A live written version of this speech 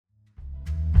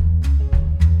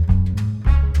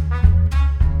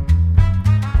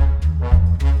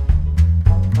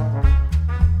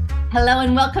Hello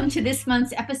and welcome to this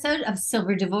month's episode of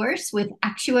Silver Divorce with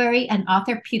actuary and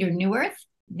author Peter Neuwirth.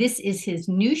 This is his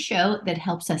new show that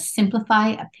helps us simplify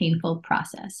a painful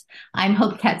process. I'm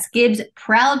Hope Katz-Gibbs,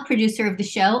 proud producer of the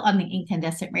show on the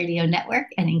Incandescent Radio Network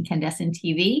and Incandescent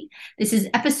TV. This is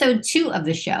episode 2 of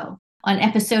the show. On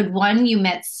episode 1, you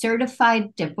met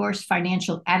certified divorce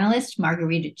financial analyst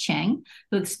Margarita Cheng,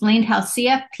 who explained how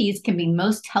CFPs can be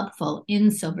most helpful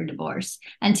in silver divorce.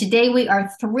 And today we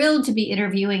are thrilled to be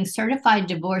interviewing certified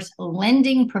divorce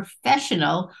lending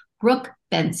professional Brooke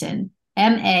Benson,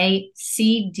 MACDLP,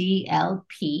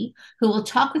 who will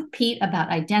talk with Pete about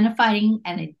identifying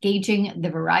and engaging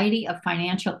the variety of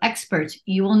financial experts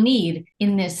you will need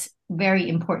in this very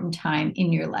important time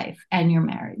in your life and your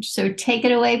marriage. So take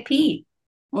it away, Pete.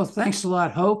 Well, thanks a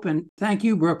lot, Hope. And thank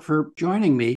you, Brooke, for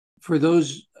joining me. For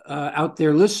those out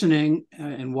there listening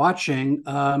and watching,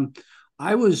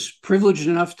 I was privileged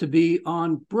enough to be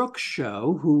on Brooke's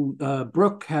show,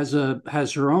 Brooke has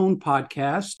her own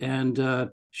podcast, and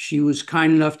she was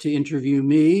kind enough to interview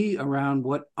me around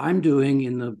what I'm doing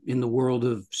in the world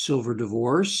of silver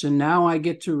divorce. And now I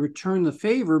get to return the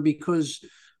favor because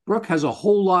Brooke has a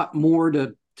whole lot more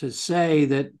to say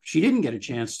that she didn't get a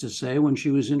chance to say when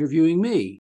she was interviewing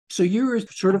me. So you're a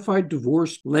certified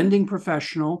divorce lending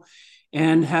professional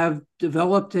and have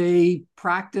developed a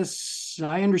practice,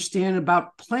 I understand,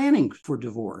 about planning for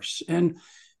divorce. And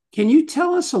can you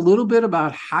tell us a little bit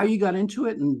about how you got into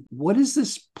it and what is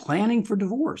this planning for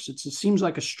divorce? It seems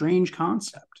like a strange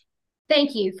concept.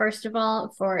 Thank you, first of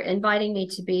all, for inviting me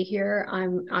to be here.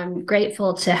 I'm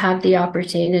grateful to have the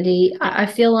opportunity. I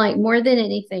feel like more than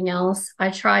anything else, I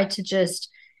try to just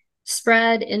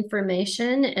spread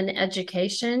information and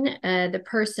education. The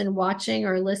person watching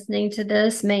or listening to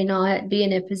this may not be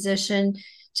in a position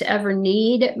to ever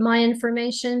need my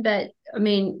information, but I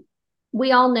mean,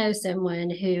 we all know someone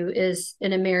who is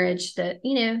in a marriage that,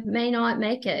 may not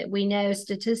make it. We know,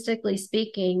 statistically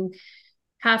speaking,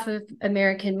 half of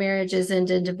American marriages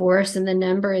end in divorce, and the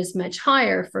number is much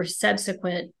higher for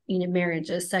subsequent,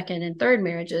 marriages, second and third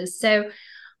marriages. So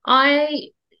I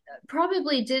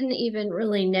probably didn't even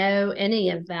really know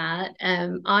any of that.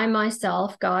 I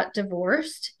myself got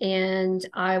divorced, and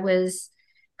I was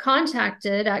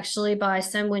contacted actually by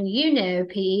someone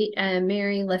Pete,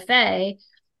 Mary LaFay,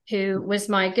 who was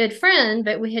my good friend,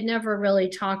 but we had never really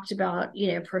talked about,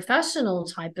 professional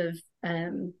type of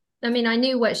I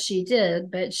knew what she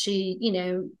did, but she,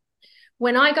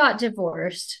 when I got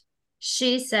divorced,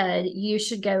 she said, you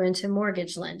should go into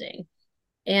mortgage lending.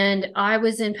 And I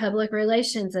was in public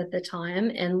relations at the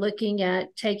time and looking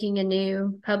at taking a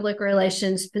new public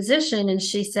relations position. And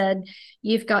she said,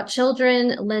 you've got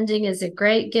children. Lending is a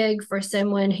great gig for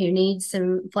someone who needs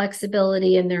some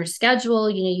flexibility in their schedule.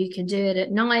 You can do it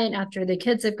at night after the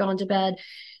kids have gone to bed.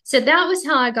 So that was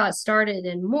how I got started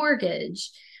in mortgage.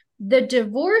 The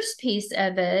divorce piece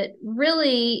of it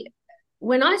really,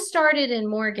 when I started in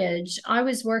mortgage, I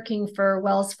was working for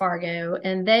Wells Fargo,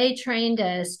 and they trained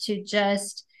us to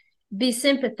just be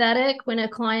sympathetic when a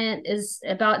client is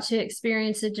about to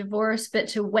experience a divorce, but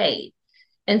to wait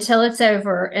until it's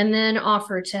over and then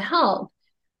offer to help.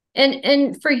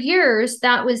 And for years,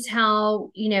 that was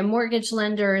how, mortgage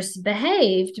lenders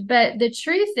behaved. But the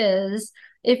truth is,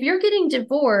 if you're getting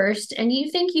divorced and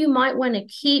you think you might want to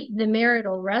keep the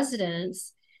marital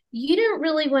residence, you don't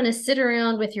really want to sit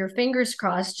around with your fingers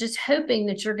crossed, just hoping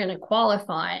that you're going to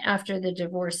qualify after the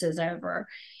divorce is over.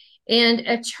 And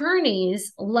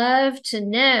attorneys love to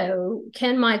know,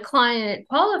 can my client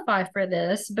qualify for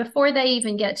this before they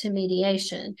even get to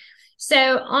mediation? So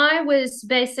I was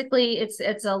basically,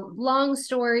 it's a long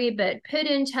story, but put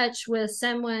in touch with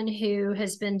someone who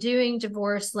has been doing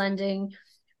divorce lending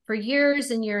for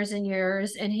years and years and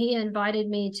years. And he invited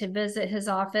me to visit his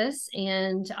office,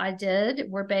 and I did.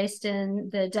 We're based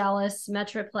in the Dallas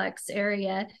Metroplex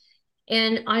area.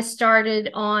 And I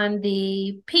started on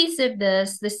the piece of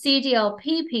this, the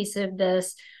CDLP piece of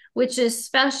this, which is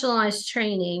specialized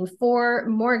training for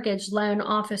mortgage loan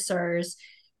officers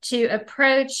to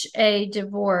approach a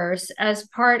divorce as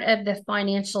part of the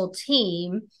financial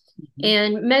team.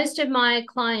 And most of my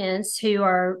clients who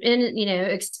are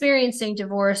experiencing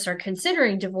divorce or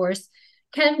considering divorce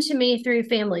come to me through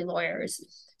family lawyers.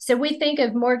 So we think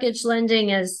of mortgage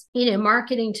lending as,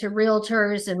 marketing to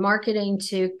realtors and marketing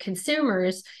to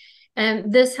consumers.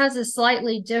 And this has a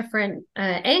slightly different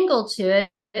angle to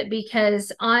it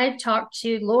because I talk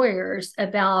to lawyers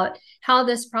about how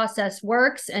this process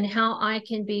works and how I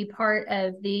can be part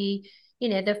of the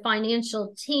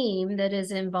financial team that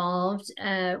is involved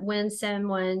when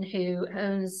someone who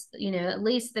owns, at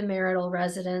least the marital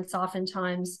residence,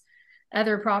 oftentimes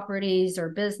other properties or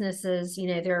businesses.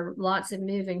 There are lots of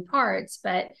moving parts,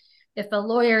 but if a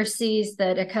lawyer sees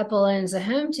that a couple owns a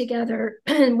home together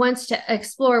and wants to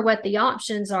explore what the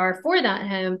options are for that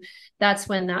home, that's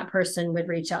when that person would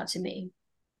reach out to me.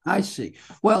 I see.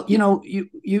 Well,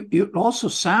 it also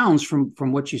sounds from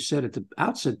what you said at the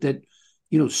outset that,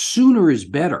 sooner is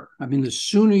better. I mean, the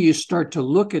sooner you start to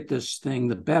look at this thing,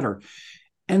 the better.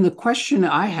 And the question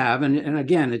I have, and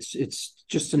again, it's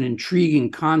just an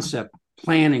intriguing concept,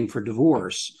 planning for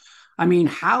divorce. I mean,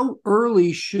 how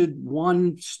early should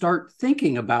one start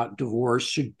thinking about divorce?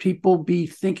 Should people be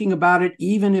thinking about it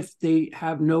even if they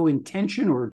have no intention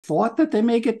or thought that they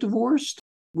may get divorced?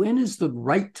 When is the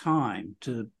right time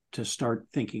to start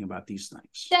thinking about these things?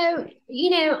 So,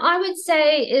 I would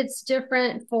say it's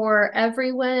different for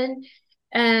everyone.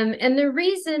 And the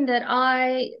reason that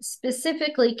I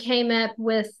specifically came up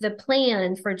with the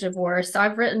plan for divorce,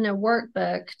 I've written a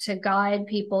workbook to guide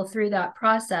people through that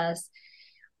process.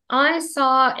 I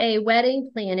saw a wedding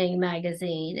planning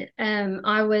magazine.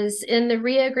 I was in the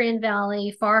Rio Grande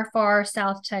Valley, far, far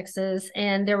South Texas,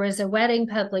 and there was a wedding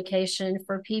publication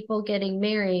for people getting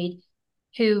married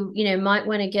who, might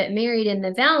want to get married in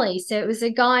the Valley. So it was a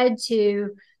guide to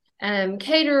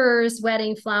caterers,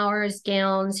 wedding flowers,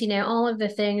 gowns, all of the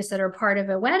things that are part of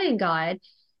a wedding guide.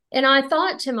 And I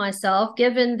thought to myself,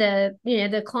 given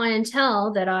the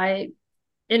clientele that I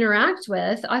interact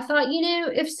with, I thought,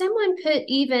 if someone put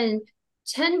even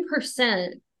 10%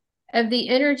 of the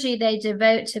energy they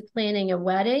devote to planning a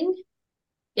wedding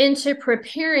into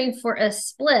preparing for a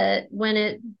split when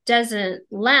it doesn't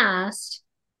last,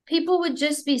 people would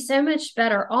just be so much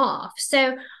better off.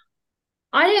 So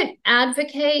I don't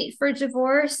advocate for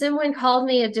divorce. Someone called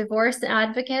me a divorce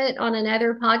advocate on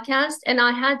another podcast, and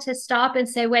I had to stop and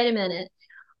say, wait a minute,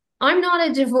 I'm not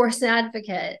a divorce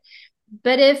advocate.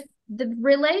 But if the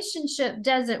relationship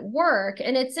doesn't work,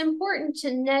 and it's important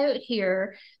to note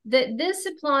here that this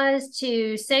applies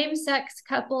to same-sex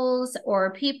couples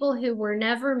or people who were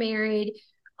never married.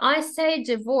 I say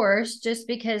divorce just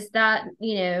because that,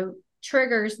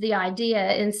 triggers the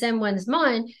idea in someone's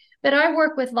mind. But I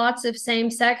work with lots of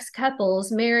same-sex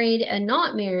couples, married and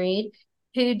not married,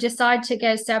 who decide to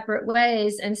go separate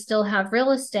ways and still have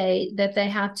real estate that they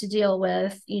have to deal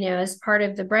with, as part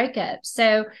of the breakup.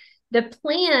 So the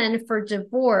plan for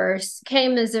divorce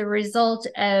came as a result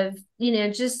of,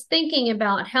 just thinking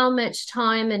about how much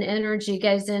time and energy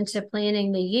goes into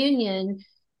planning the union.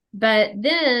 But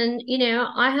then,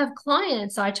 I have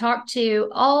clients I talk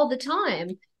to all the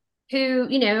time who,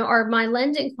 are my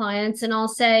lending clients, and I'll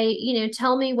say,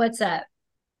 tell me what's up.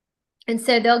 And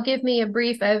so they'll give me a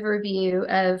brief overview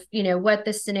of, what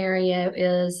the scenario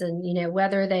is and,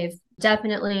 whether they've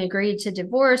definitely agreed to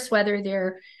divorce, whether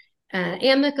they're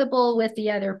amicable with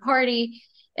the other party.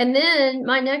 And then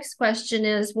my next question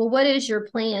is, well, what is your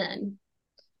plan?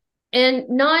 And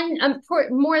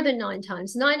more than 9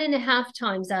 times, 9.5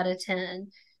 times out of 10,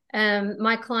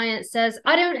 my client says,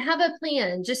 I don't have a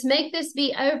plan. Just make this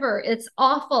be over. It's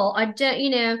awful. I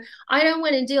don't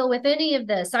want to deal with any of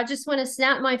this. I just want to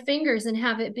snap my fingers and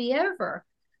have it be over.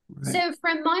 Right. So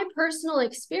from my personal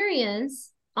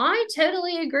experience, I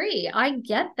totally agree. I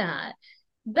get that.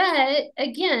 But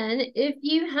again, if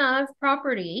you have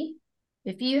property,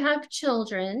 if you have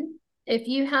children, if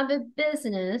you have a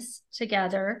business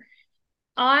together,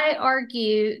 I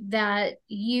argue that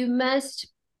you must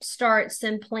start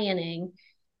some planning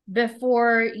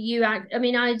before you act. I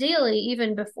mean, ideally,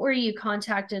 even before you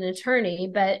contact an attorney.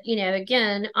 But,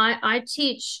 again, I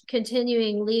teach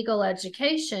continuing legal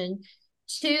education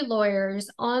to lawyers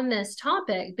on this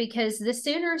topic, because the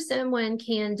sooner someone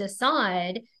can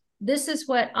decide, this is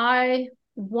what I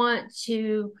want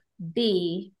to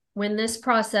be when this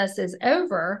process is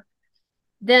over,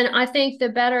 then I think the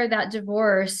better that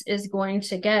divorce is going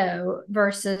to go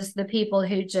versus the people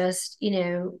who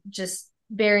just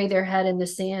bury their head in the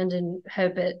sand and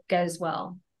hope it goes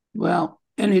well. Well,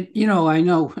 and I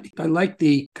know I like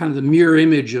the kind of the mirror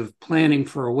image of planning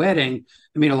for a wedding.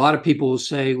 I mean, a lot of people will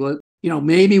say, well,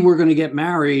 maybe we're going to get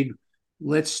married.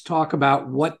 Let's talk about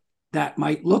what that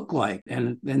might look like.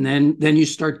 And then you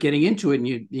start getting into it,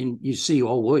 and you see,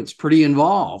 oh, well, it's pretty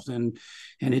involved and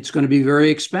it's going to be very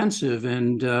expensive.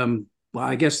 And well,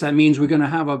 I guess that means we're going to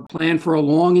have a plan for a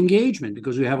long engagement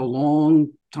because we have a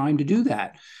long time to do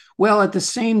that. Well, at the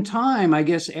same time, I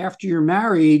guess after you're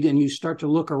married and you start to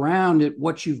look around at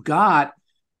what you've got,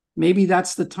 maybe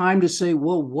that's the time to say,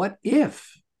 well, what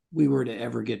if we were to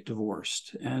ever get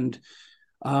divorced? And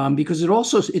because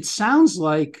it sounds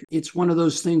like it's one of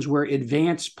those things where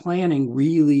advanced planning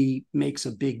really makes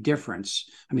a big difference.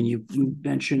 I mean, you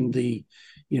mentioned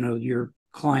your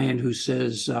client who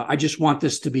says, I just want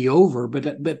this to be over,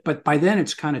 but by then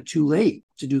it's kind of too late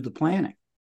to do the planning.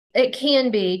 It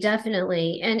can be,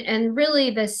 definitely. And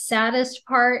really the saddest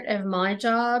part of my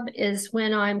job is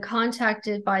when I'm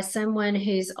contacted by someone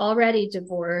who's already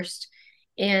divorced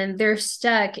and they're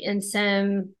stuck in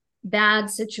some bad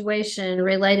situation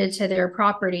related to their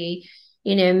property.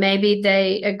 Maybe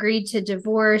they agreed to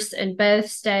divorce and both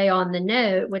stay on the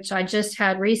note, which I just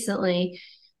had recently.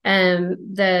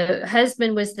 The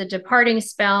husband was the departing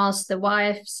spouse, the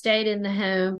wife stayed in the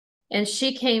home. And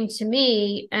she came to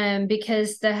me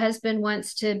because the husband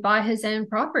wants to buy his own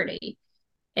property.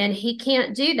 And he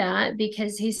can't do that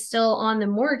because he's still on the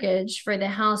mortgage for the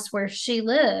house where she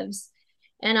lives.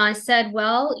 And I said,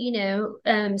 well,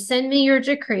 send me your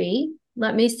decree.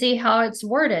 Let me see how it's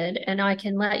worded. And I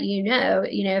can let you know,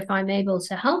 if I'm able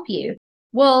to help you.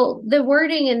 Well, the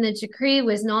wording in the decree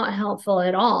was not helpful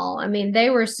at all. I mean, they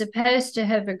were supposed to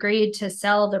have agreed to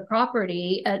sell the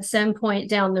property at some point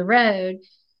down the road.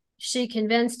 She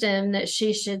convinced him that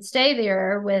she should stay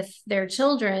there with their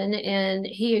children, and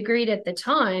he agreed at the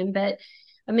time. But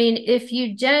I mean, if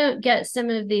you don't get some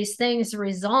of these things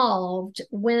resolved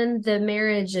when the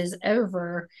marriage is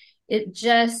over, it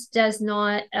just does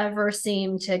not ever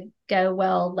seem to go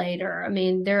well later. I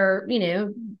mean,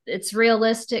 it's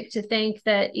realistic to think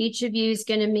that each of you is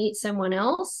going to meet someone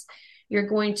else. You're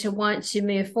going to want to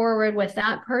move forward with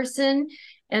that person.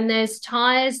 And those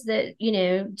ties that,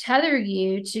 tether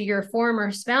you to your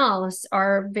former spouse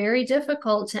are very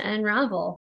difficult to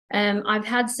unravel. I've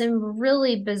had some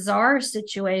really bizarre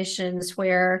situations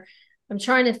where I'm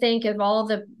trying to think of all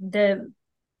the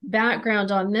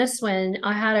background on this one.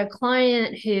 I had a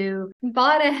client who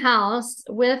bought a house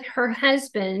with her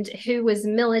husband who was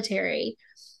military.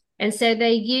 And so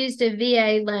they used a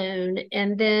VA loan,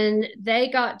 and then they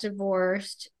got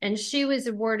divorced, and she was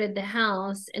awarded the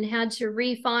house and had to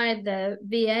refi the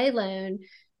VA loan,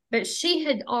 but she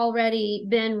had already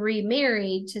been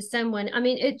remarried to someone. I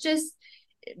mean, it just,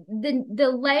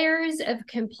 the layers of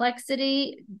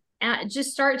complexity just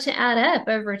start to add up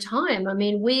over time. I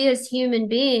mean, we as human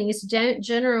beings don't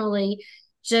generally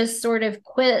just sort of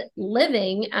quit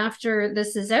living after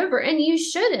this is over, and you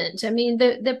shouldn't. I mean,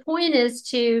 the point is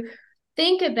to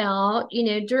think about,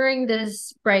 during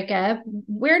this breakup,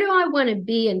 where do I want to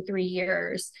be in 3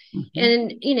 years?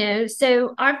 And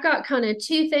so I've got kind of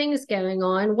two things going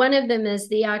on. One of them is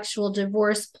the actual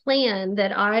divorce plan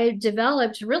that I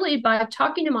developed really by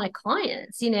talking to my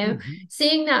clients,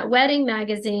 seeing that wedding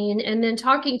magazine and then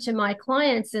talking to my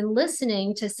clients and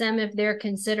listening to some of their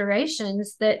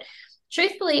considerations that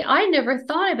truthfully, I never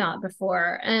thought about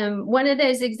before. One of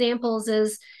those examples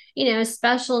is,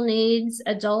 special needs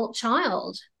adult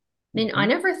child. I mean, I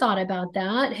never thought about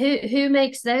that. Who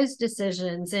makes those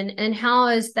decisions, and how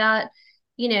is that,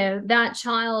 that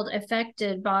child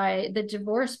affected by the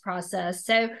divorce process?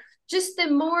 So just the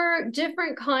more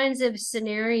different kinds of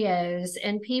scenarios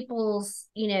and people's,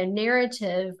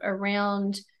 narrative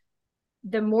around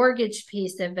the mortgage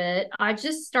piece of it, I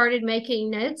just started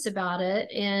making notes about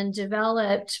it and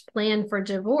developed Plan for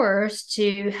Divorce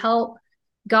to help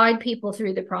guide people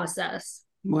through the process.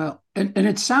 Well, and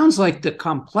it sounds like the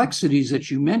complexities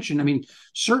that you mentioned. I mean,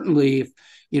 certainly,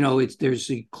 if there's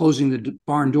the closing the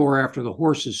barn door after the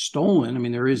horse is stolen. I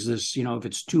mean, there is this, if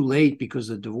it's too late because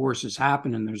the divorce has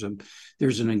happened and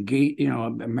there's a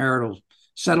marital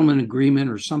settlement agreement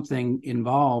or something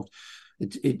involved.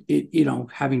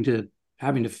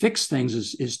 Having to fix things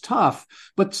is tough,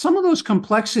 but some of those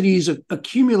complexities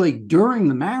accumulate during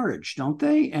the marriage, don't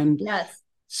they? And yes.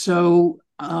 So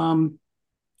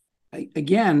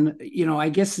again, I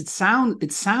guess it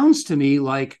sounds to me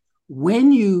like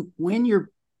when you're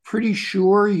pretty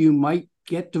sure you might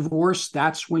get divorced,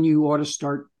 that's when you ought to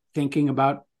start thinking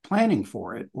about planning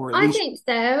for it. Or I think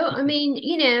so. I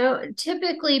mean,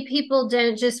 typically people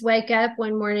don't just wake up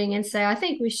one morning and say, I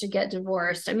think we should get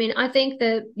divorced. I mean, I think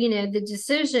that, the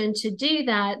decision to do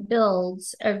that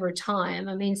builds over time.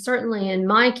 I mean, certainly in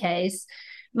my case,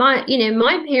 my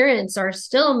parents are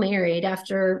still married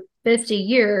after 50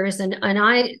 years, and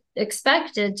I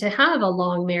expected to have a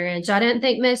long marriage. I don't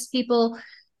think most people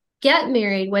get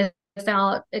married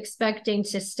without expecting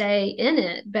to stay in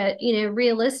it. But,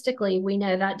 realistically, we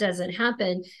know that doesn't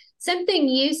happen. Something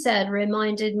you said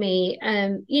reminded me,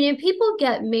 people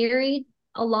get married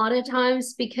a lot of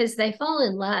times because they fall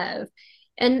in love.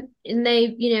 And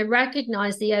they,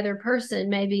 recognize the other person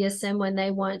maybe as someone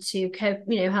they want to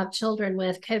have children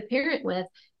with, co-parent with.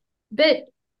 But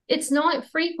it's not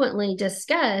frequently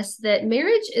discussed that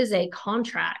marriage is a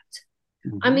contract.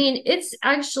 I mean, it's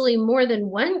actually more than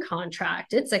one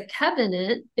contract. It's a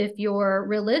covenant if your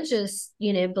religious,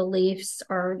 beliefs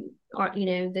are,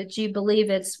 that you believe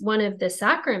it's one of the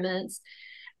sacraments.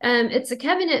 It's a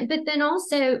covenant, but then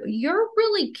also you're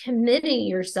really committing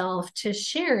yourself to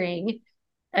sharing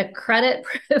a credit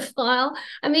profile.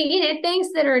 I mean,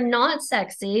 things that are not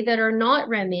sexy, that are not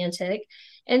romantic.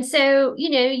 And so,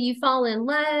 you fall in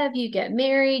love, you get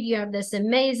married, you have this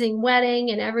amazing wedding,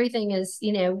 and everything is,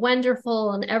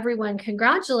 wonderful, and everyone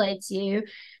congratulates you.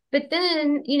 But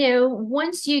then,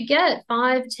 once you get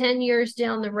 5-10 years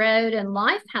down the road and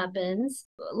life happens,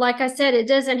 like I said, it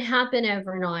doesn't happen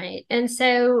overnight. And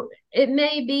so it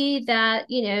may be that,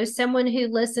 someone who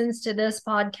listens to this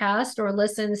podcast or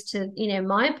listens to,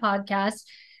 my podcast,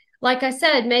 like I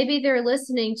said, maybe they're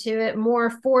listening to it more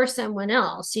for someone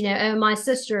else, oh, my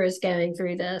sister is going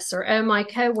through this, or, oh, my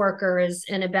coworker is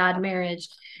in a bad marriage.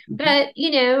 But,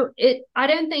 I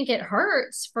don't think it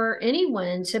hurts for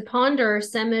anyone to ponder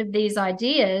some of these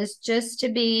ideas just to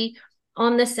be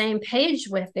on the same page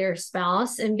with their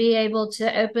spouse and be able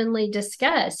to openly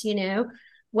discuss,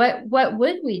 what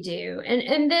would we do?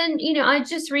 And then, I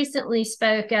just recently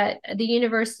spoke at the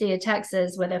University of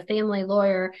Texas with a family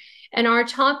lawyer, and our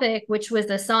topic, which was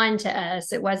assigned to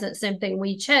us, it wasn't something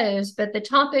we chose, but the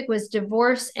topic was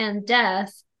divorce and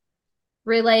death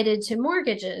related to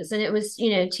mortgages. And it was,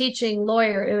 teaching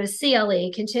lawyer, it was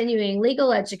CLE, continuing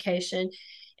legal education.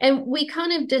 And we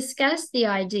kind of discussed the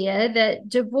idea that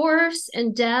divorce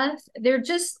and death, they're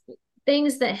just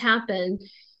things that happen.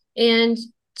 And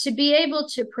to be able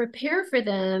to prepare for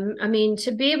them,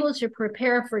 to be able to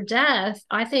prepare for death,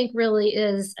 I think really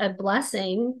is a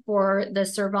blessing for the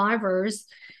survivors,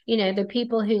 the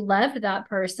people who loved that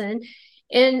person.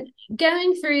 And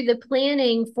going through the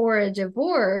planning for a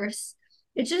divorce,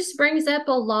 it just brings up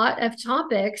a lot of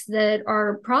topics that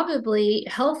are probably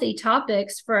healthy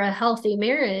topics for a healthy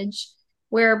marriage,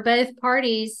 where both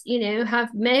parties,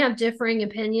 may have differing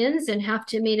opinions and have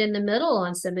to meet in the middle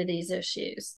on some of these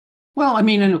issues. Well,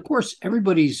 and of course,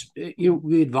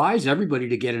 we advise everybody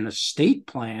to get an estate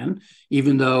plan,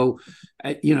 even though,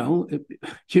 you're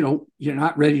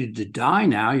not ready to die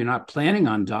now, you're not planning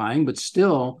on dying, but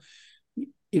still,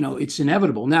 it's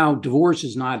inevitable. Now, divorce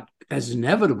is not as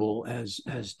inevitable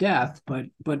as death, but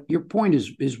your point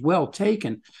is well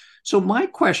taken. So my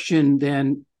question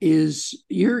then is,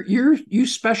 you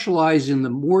specialize in the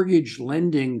mortgage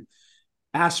lending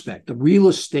aspect, the real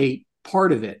estate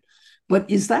part of it. But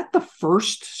is that the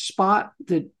first spot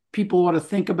that people ought to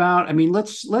think about?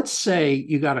 Let's say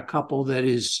you got a couple that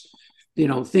is,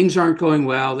 things aren't going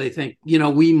well. They think,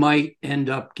 we might end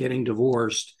up getting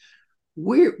divorced.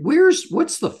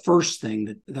 What's the first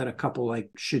thing that a couple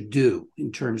should do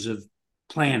in terms of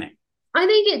planning? I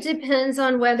think it depends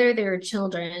on whether they're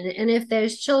children and if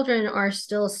those children are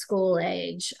still school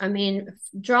age.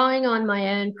 Drawing on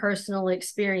my own personal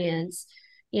experience,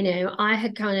 I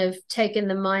had kind of taken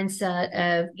the mindset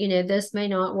of, this may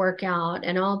not work out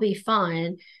and I'll be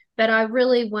fine, but I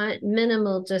really want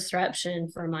minimal disruption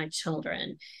for my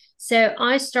children. So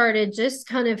I started just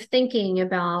kind of thinking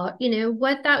about,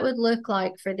 what that would look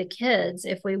like for the kids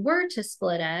if we were to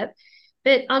split up.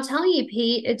 But I'll tell you,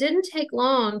 Pete, it didn't take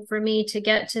long for me to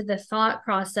get to the thought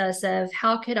process of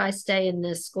how could I stay in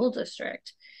this school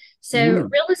district? So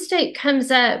real estate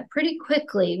comes up pretty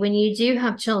quickly when you do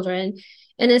have children.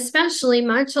 And especially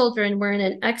my children were in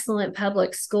an excellent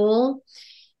public school.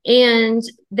 And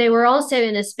they were also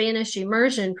in a Spanish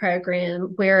immersion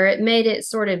program where it made it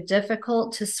sort of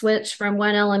difficult to switch from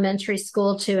one elementary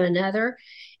school to another.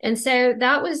 And so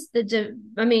that was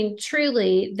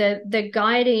truly the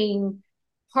guiding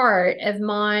part of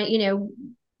my,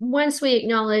 once we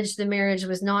acknowledged the marriage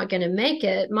was not going to make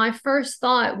it, my first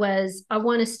thought was, I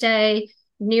want to stay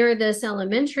near this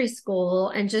elementary school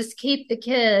and just keep the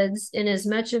kids in as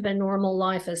much of a normal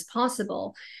life as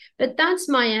possible. But that's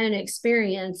my own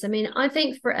experience. I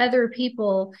think for other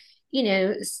people,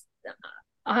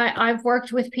 I've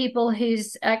worked with people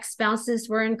whose ex-spouses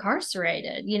were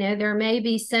incarcerated. There may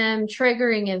be some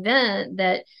triggering event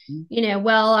that,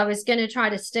 I was going to try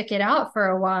to stick it out for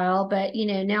a while, but,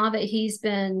 now that he's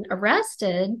been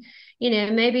arrested,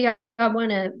 maybe I want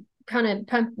to kind of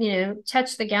pump,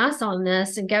 touch the gas on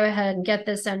this and go ahead and get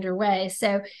this underway.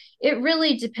 So it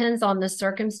really depends on the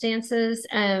circumstances.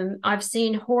 I've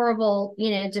seen horrible,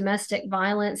 domestic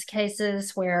violence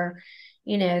cases where,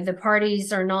 the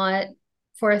parties are not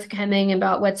forthcoming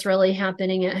about what's really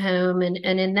happening at home. And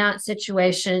in that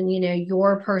situation,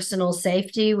 your personal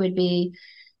safety would be,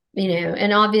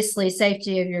 and obviously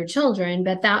safety of your children,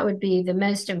 but that would be the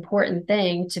most important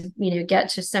thing to, get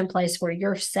to someplace where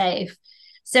you're safe.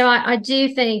 So I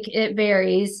do think it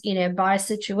varies, by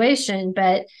situation.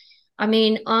 But I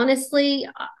mean, honestly,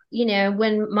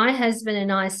 when my husband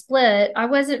and I split, I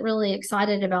wasn't really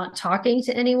excited about talking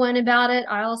to anyone about it.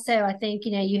 I think,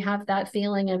 you have that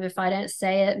feeling of if I don't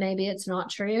say it, maybe it's not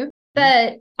true.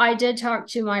 But I did talk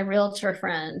to my realtor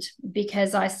friend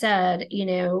because I said,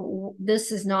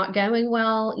 this is not going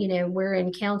well. We're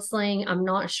in counseling. I'm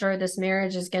not sure this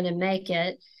marriage is going to make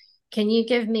it. Can you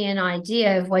give me an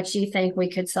idea of what you think we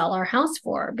could sell our house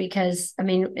for? Because I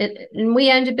mean, and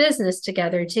we owned a business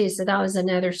together too. So that was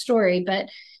another story. But,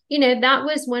 that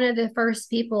was one of the first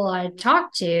people I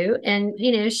talked to. And,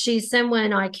 she's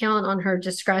someone I count on her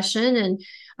discretion. And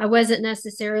I wasn't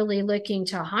necessarily looking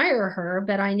to hire her,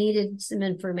 but I needed some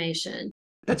information.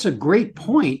 That's a great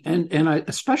point. And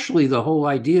especially the whole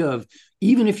idea of,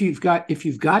 even if you've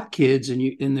got kids and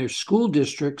you in their school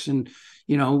districts, and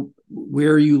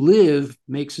where you live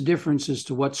makes a difference as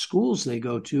to what schools they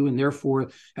go to. And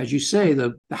therefore, as you say,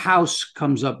 the house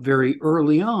comes up very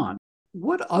early on.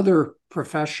 What other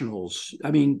professionals,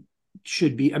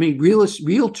 should be,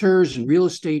 realtors and real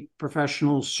estate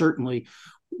professionals, certainly.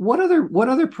 What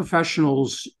other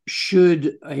professionals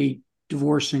should a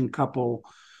divorcing couple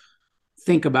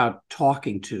think about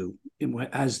talking to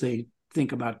as they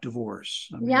think about divorce?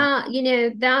 Yeah,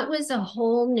 that was a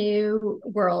whole new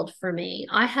world for me.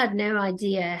 I had no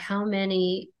idea how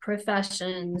many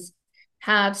professions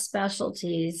have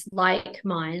specialties like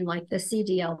mine, like the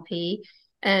CDLP.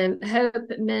 Hope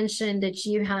mentioned that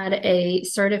you had a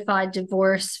certified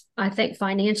divorce, I think,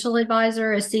 financial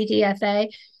advisor, a CDFA.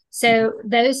 So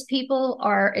those people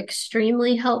are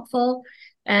extremely helpful.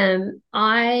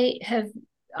 I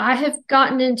have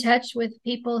gotten in touch with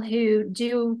people who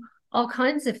do all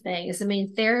kinds of things. I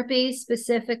mean, therapy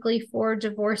specifically for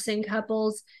divorcing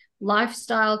couples,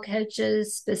 lifestyle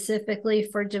coaches specifically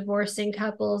for divorcing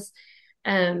couples,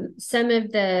 some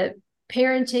of the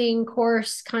parenting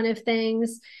course kind of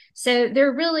things. So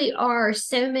there really are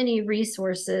so many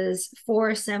resources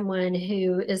for someone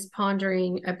who is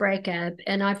pondering a breakup.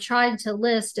 And I've tried to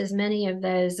list as many of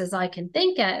those as I can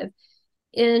think of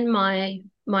in my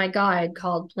guide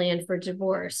called Plan for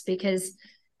Divorce, because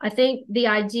I think the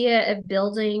idea of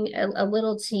building a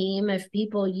little team of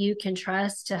people you can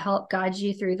trust to help guide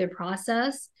you through the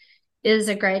process is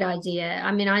a great idea.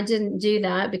 I mean, I didn't do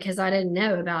that because I didn't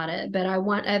know about it, but I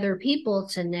want other people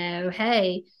to know,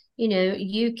 hey,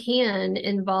 you can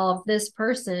involve this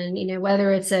person,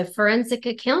 whether it's a forensic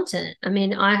accountant. I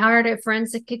mean, I hired a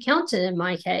forensic accountant in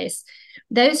my case.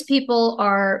 Those people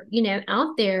are,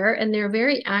 out there and they're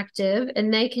very active,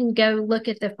 and they can go look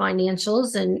at the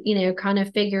financials and, kind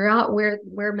of figure out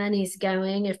where money's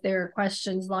going if there are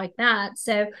questions like that.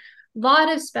 So a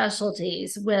lot of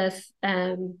specialties with,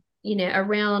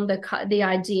 around the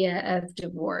idea of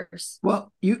divorce.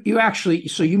 Well, you actually,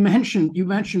 so you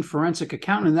mentioned forensic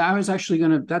accountant,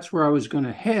 and that's where I was going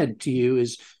to head to you,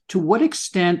 is to what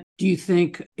extent do you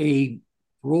think a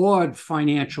broad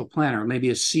financial planner, maybe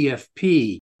a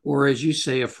CFP, or as you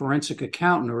say, a forensic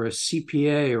accountant or a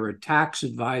CPA or a tax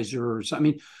advisor or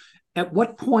something, at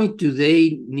what point do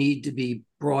they need to be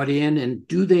brought in,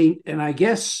 and I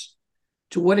guess,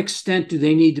 to what extent do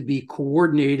they need to be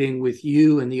coordinating with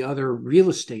you and the other real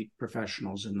estate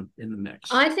professionals in the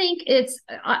mix? I think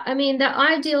the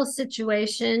ideal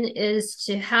situation is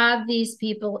to have these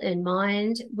people in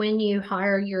mind when you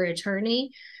hire your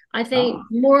attorney. I think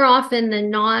more often than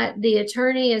not, the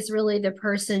attorney is really the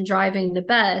person driving the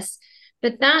bus,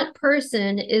 but that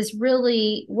person is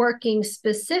really working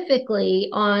specifically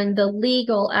on the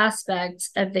legal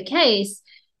aspects of the case.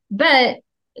 But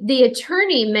the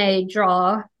attorney may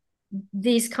draw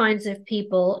these kinds of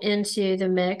people into the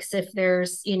mix if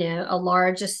there's, a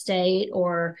large estate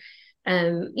or,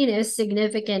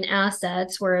 significant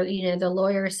assets where, the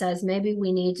lawyer says maybe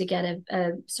we need to get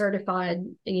a certified,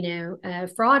 a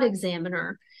fraud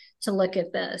examiner to look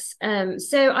at this.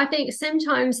 So I think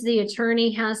sometimes the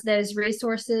attorney has those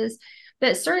resources.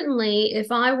 But certainly,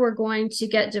 if I were going to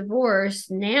get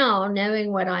divorced now,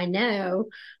 knowing what I know,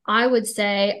 I would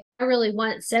say, I really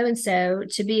want so-and-so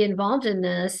to be involved in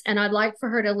this. And I'd like for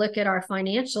her to look at our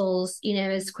financials,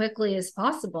 as quickly as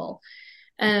possible.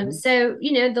 So,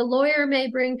 the lawyer may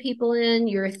bring people in,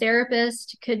 your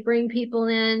therapist could bring people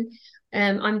in.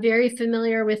 I'm very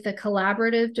familiar with the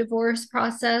collaborative divorce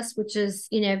process, which is,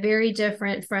 very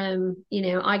different from,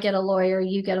 I get a lawyer,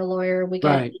 you get a lawyer, we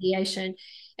get mediation.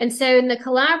 And so in the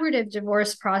collaborative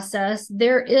divorce process,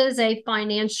 there is a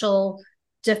financial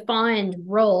defined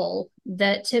role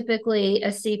that typically a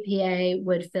CPA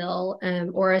would fill,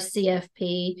 or a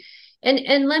CFP.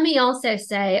 And let me also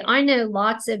say, I know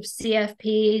lots of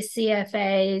CFPs,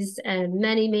 CFAs, and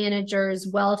money managers,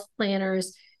 wealth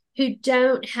planners who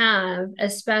don't have a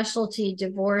specialty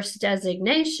divorce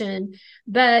designation,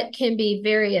 but can be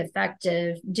very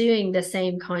effective doing the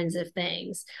same kinds of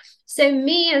things. So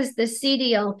me as the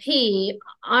CDLP,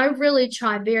 I really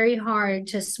try very hard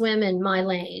to swim in my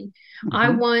lane. Mm-hmm. I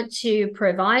want to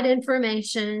provide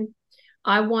information.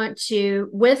 I want to,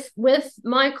 with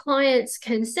my client's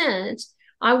consent,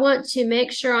 I want to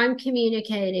make sure I'm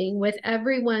communicating with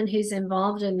everyone who's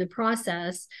involved in the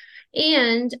process.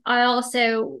 And I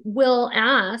also will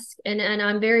ask, and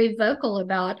I'm very vocal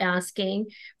about asking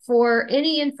for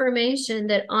any information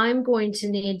that I'm going to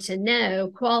need to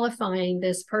know qualifying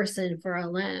this person for a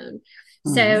loan.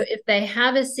 Mm-hmm. So if they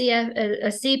have a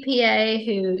CPA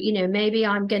who, maybe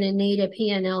I'm going to need a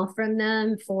P&L from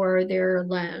them for their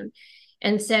loan.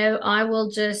 And so I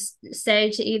will just say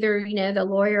to either, the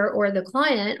lawyer or the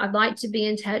client, I'd like to be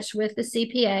in touch with the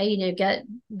CPA, get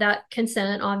that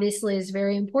consent obviously is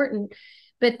very important.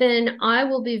 But then I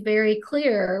will be very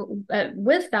clear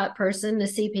with that person, the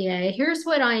CPA, here's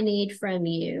what I need from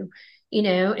you,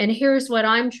 and here's what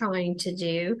I'm trying to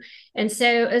do. And so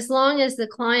as long as the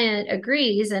client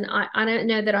agrees, and I don't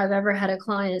know that I've ever had a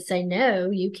client say, no,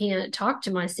 you can't talk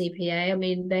to my CPA. I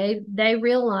mean, they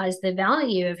realize the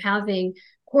value of having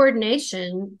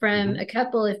coordination from a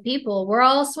couple of people. We're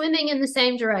all swimming in the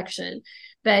same direction,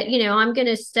 but I'm going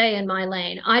to stay in my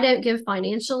lane. I don't give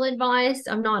financial advice.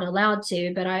 I'm not allowed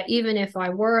to, but even if I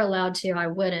were allowed to, I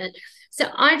wouldn't. So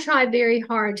I try very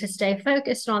hard to stay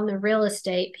focused on the real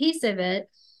estate piece of it.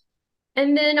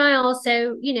 And then I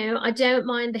also, I don't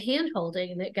mind the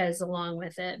hand-holding that goes along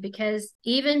with it, because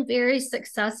even very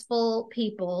successful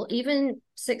people, even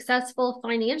successful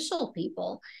financial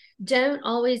people, don't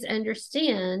always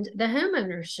understand the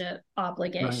homeownership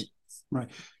obligations. Right.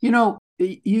 You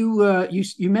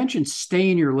mentioned stay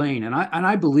in your lane, and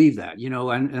I believe that,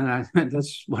 and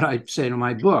that's what I say in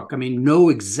my book. I mean, know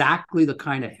exactly the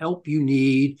kind of help you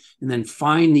need, and then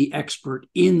find the expert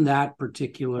in that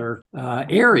particular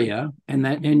area,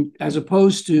 and as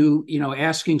opposed to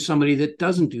asking somebody that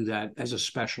doesn't do that as a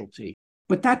specialty.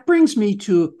 But that brings me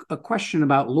to a question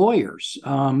about lawyers,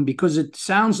 because it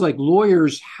sounds like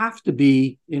lawyers have to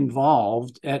be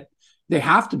involved they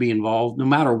have to be involved no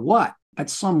matter what, at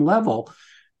some level.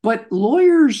 But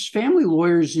lawyers, family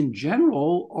lawyers in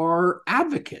general, are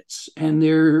advocates, and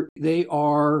they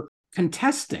are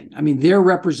contesting. I mean, they're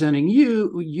representing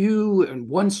you and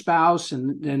one spouse,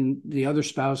 and then the other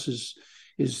spouse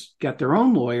is got their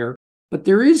own lawyer. But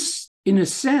there is, in a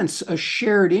sense, a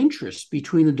shared interest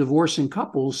between the divorcing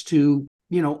couples to,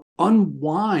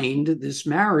 unwind this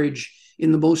marriage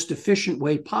in the most efficient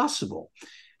way possible.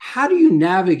 How do you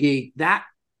navigate that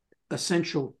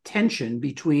essential tension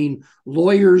between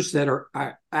lawyers that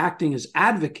are acting as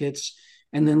advocates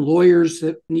and then lawyers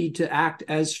that need to act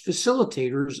as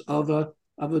facilitators of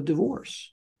a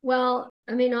divorce? Well,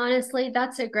 I mean, honestly,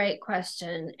 that's a great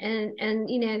question. And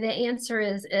the answer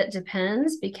is it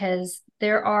depends, because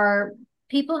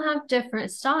people have different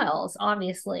styles,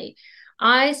 obviously.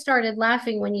 I started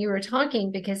laughing when you were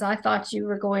talking because I thought you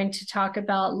were going to talk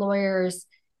about lawyers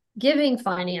giving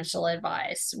financial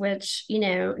advice, which,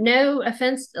 no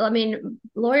offense. I mean,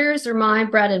 lawyers are my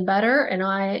bread and butter, and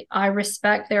I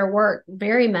respect their work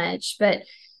very much, but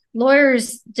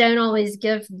lawyers don't always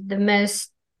give the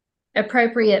most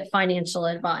appropriate financial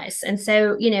advice. And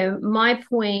so, my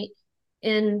point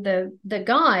in the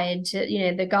guide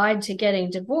to getting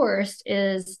divorced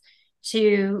is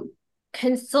to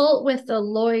consult with the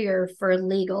lawyer for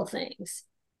legal things.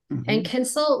 Mm-hmm. And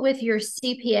consult with your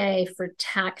CPA for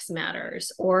tax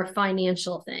matters or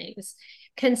financial things.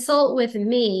 Consult with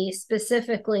me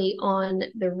specifically on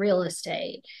the real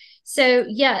estate. So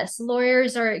yes,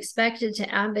 lawyers are expected to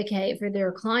advocate for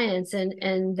their clients,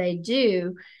 and they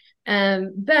do.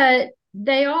 But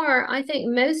they are, I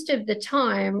think, most of the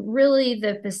time, really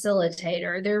the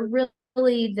facilitator. They're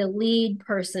really the lead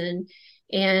person.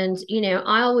 And,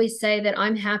 I always say that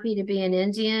I'm happy to be an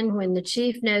Indian when the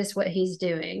chief knows what he's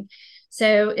doing.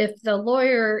 So if the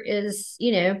lawyer is,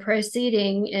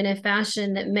 proceeding in a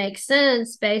fashion that makes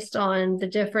sense based on the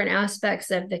different aspects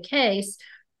of the case,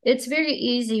 it's very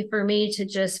easy for me to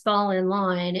just fall in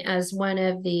line as one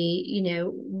of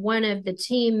the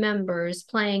team members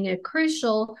playing a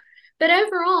crucial, but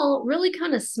overall really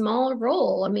kind of small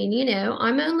role. I mean,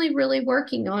 I'm only really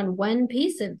working on one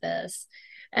piece of this.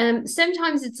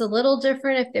 Sometimes it's a little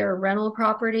different if there are rental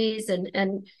properties,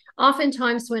 and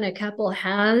oftentimes when a couple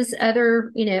has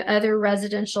other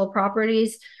residential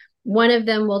properties, one of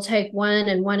them will take one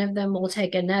and one of them will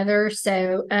take another.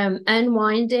 So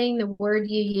unwinding, the word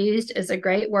you used, is a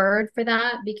great word for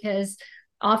that, because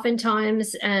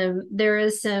oftentimes there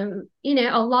is some,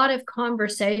 a lot of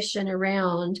conversation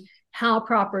around how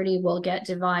property will get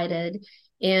divided.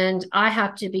 And I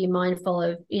have to be mindful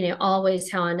of,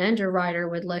 always how an underwriter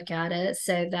would look at it,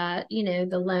 so that,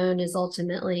 the loan is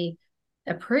ultimately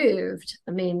approved.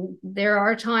 I mean, there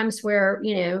are times where,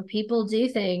 people do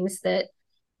things that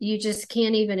you just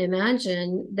can't even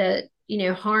imagine that,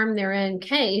 harm their own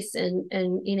case. And,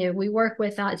 we work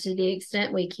with that to the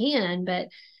extent we can. But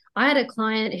I had a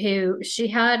client who, she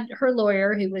had her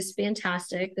lawyer who was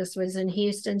fantastic. This was in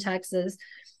Houston, Texas.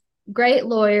 Great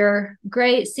lawyer,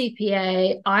 great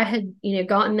CPA. I had,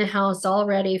 gotten the house all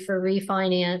ready for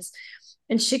refinance,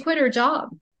 and she quit her job.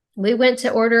 We went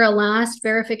to order a last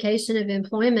verification of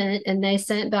employment, and they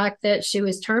sent back that she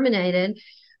was terminated.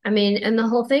 I mean, and the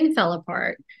whole thing fell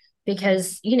apart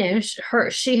because,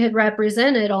 she had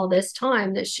represented all this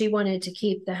time that she wanted to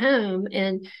keep the home.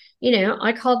 And,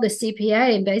 I called the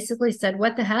CPA and basically said,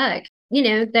 what the heck? They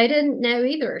didn't know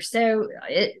either. So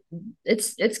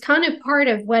it's kind of part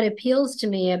of what appeals to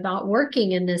me about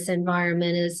working in this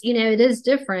environment is, it is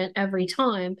different every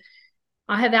time.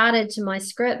 I have added to my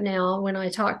script now when I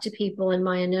talk to people in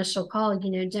my initial call,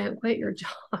 don't quit your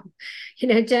job,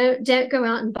 don't go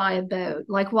out and buy a boat,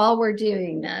 like while we're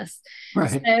doing this.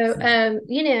 Right. So,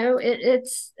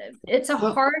 it's a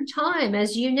hard time.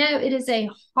 As you know, it is a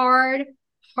hard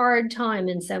time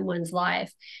in someone's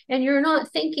life, and you're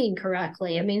not thinking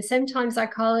correctly. I mean, sometimes I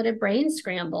call it a brain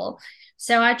scramble.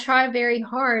 So I try very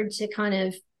hard to kind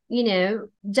of,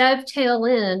 dovetail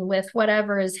in with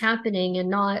whatever is happening and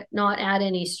not add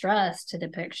any stress to the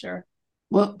picture.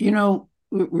 Well,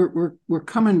 we're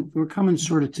coming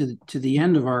sort of to the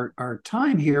end of our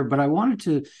time here, but I wanted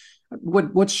to,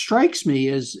 what strikes me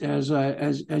as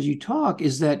you talk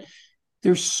is that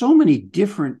there's so many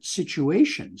different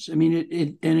situations. I mean,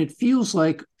 it feels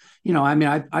like,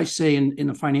 I say in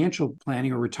the financial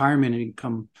planning or retirement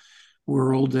income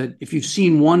world that if you've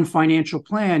seen one financial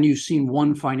plan, you've seen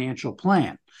one financial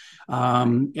plan.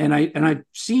 And it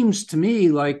seems to me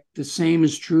like the same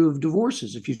is true of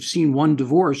divorces. If you've seen one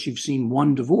divorce, you've seen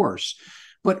one divorce.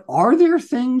 But are there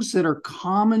things that are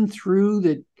common through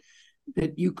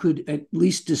that you could at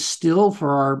least distill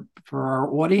for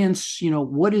our audience?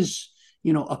 What is,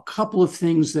 a couple of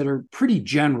things that are pretty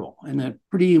general and that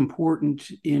pretty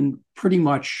important in pretty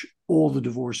much all the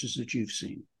divorces that you've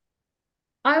seen?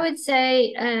 I would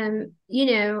say,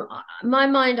 my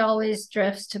mind always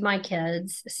drifts to my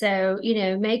kids. So,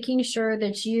 making sure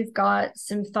that you've got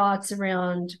some thoughts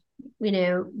around,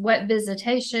 what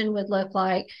visitation would look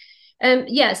like.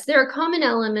 Yes, there are common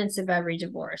elements of every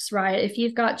divorce, right? If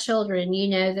you've got children, you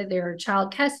know that there are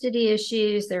child custody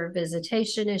issues, there are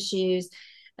visitation issues,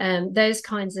 those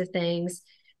kinds of things.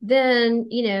 Then,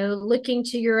 looking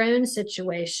to your own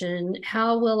situation,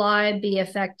 how will I be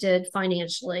affected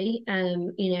financially?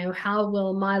 How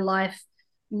will my life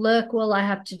look? Will I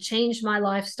have to change my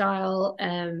lifestyle?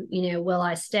 Will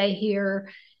I stay here?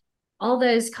 All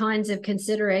those kinds of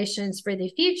considerations for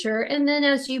the future. And then,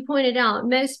 as you pointed out,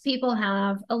 most people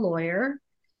have a lawyer.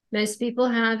 Most people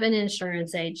have an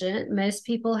insurance agent. Most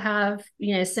people have,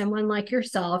 someone like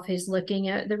yourself who's looking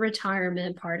at the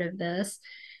retirement part of this.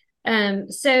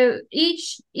 So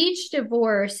each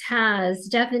divorce has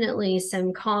definitely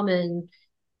some common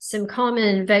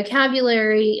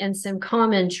vocabulary and some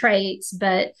common traits,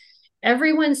 but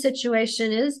everyone's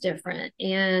situation is different.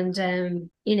 And,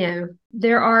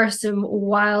 there are some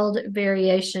wild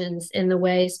variations in the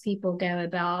ways people go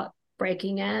about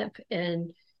breaking up.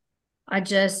 And I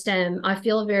just, I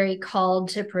feel very called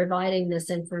to providing this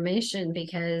information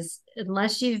because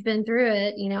unless you've been through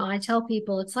it, I tell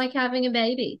people it's like having a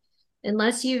baby.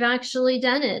 Unless you've actually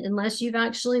done it, unless you've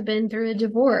actually been through a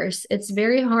divorce, it's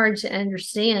very hard to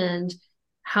understand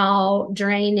how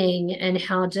draining and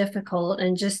how difficult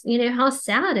and just, how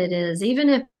sad it is. Even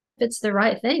if it's the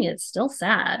right thing, it's still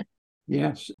sad.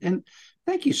 Yes. And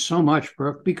thank you so much,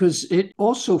 Brooke, because it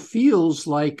also feels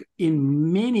like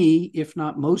in many, if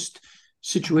not most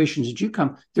situations that you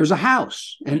come, there's a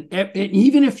house. And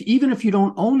even if you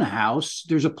don't own a house,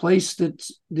 there's a place that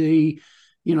the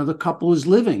couple is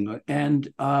living,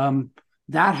 and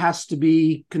that has to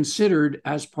be considered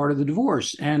as part of the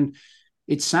divorce. And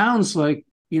it sounds like,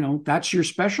 that's your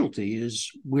specialty,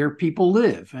 is where people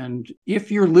live. And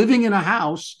if you're living in a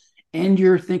house and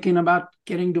you're thinking about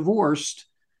getting divorced,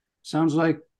 sounds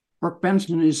like Brooke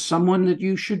Benson is someone that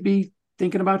you should be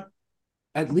thinking about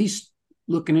at least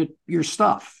looking at your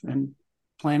stuff and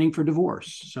planning for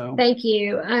divorce. So thank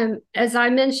you. As I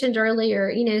mentioned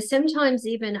earlier, sometimes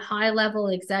even high-level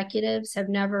executives have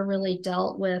never really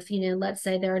dealt with, let's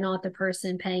say they're not the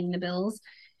person paying the bills.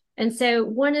 And so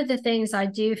one of the things I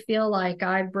do feel like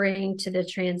I bring to the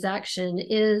transaction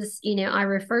is, I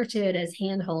refer to it as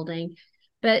hand-holding,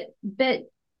 but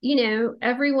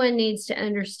everyone needs to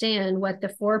understand what the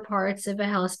four parts of a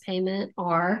house payment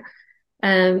are.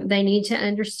 They need to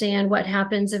understand what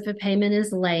happens if a payment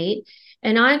is late.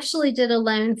 And I actually did a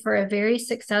loan for a very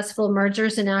successful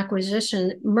mergers and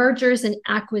acquisitions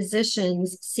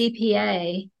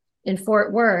CPA in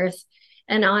Fort Worth.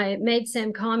 And I made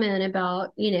some comment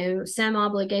about, some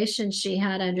obligations she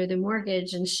had under the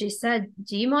mortgage. And she said,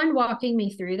 do you mind walking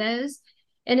me through those?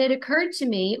 And it occurred to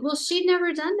me, well, she'd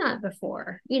never done that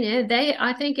before.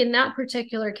 I think in that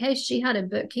particular case, she had a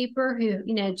bookkeeper who,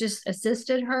 just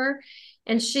assisted her.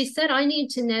 And she said, I need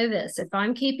to know this if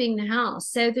I'm keeping the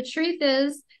house. So the truth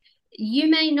is,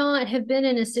 you may not have been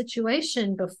in a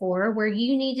situation before where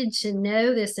you needed to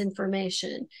know this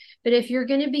information. But if you're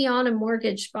going to be on a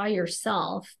mortgage by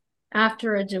yourself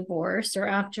after a divorce or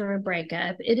after a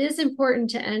breakup, it is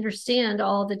important to understand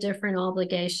all the different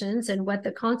obligations and what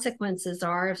the consequences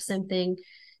are if something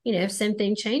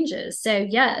changes. So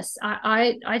yes,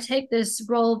 I take this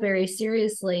role very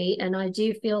seriously, and I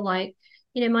do feel like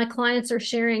my clients are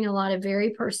sharing a lot of very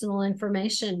personal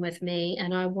information with me,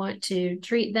 and I want to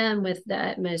treat them with the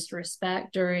utmost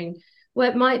respect during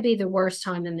what might be the worst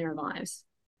time in their lives.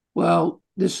 Well,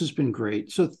 this has been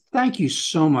great. So thank you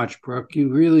so much, Brooke.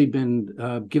 You've really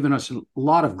been giving us a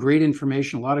lot of great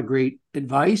information, a lot of great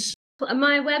advice.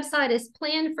 My website is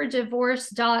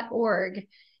planfordivorce.org.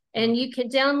 And you can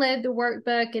download the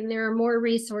workbook, and there are more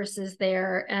resources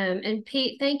there. And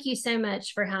Pete, thank you so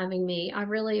much for having me. I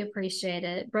really appreciate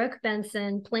it. Brooke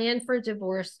Benson,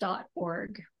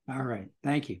 planfordivorce.org. All right.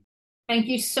 Thank you. Thank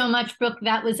you so much, Brooke.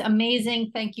 That was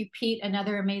amazing. Thank you, Pete.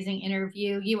 Another amazing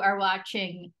interview. You are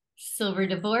watching Silver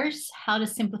Divorce, How to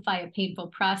Simplify a Painful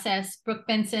Process. Brooke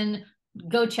Benson,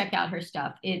 go check out her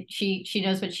stuff. She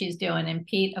knows what she's doing. And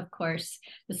Pete, of course,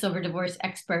 the Silver Divorce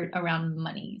expert around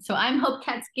money. So I'm Hope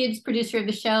Katz-Gibbs, producer of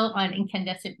the show on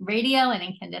Incandescent Radio and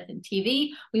Incandescent TV.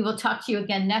 We will talk to you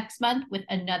again next month with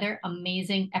another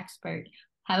amazing expert.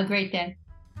 Have a great day.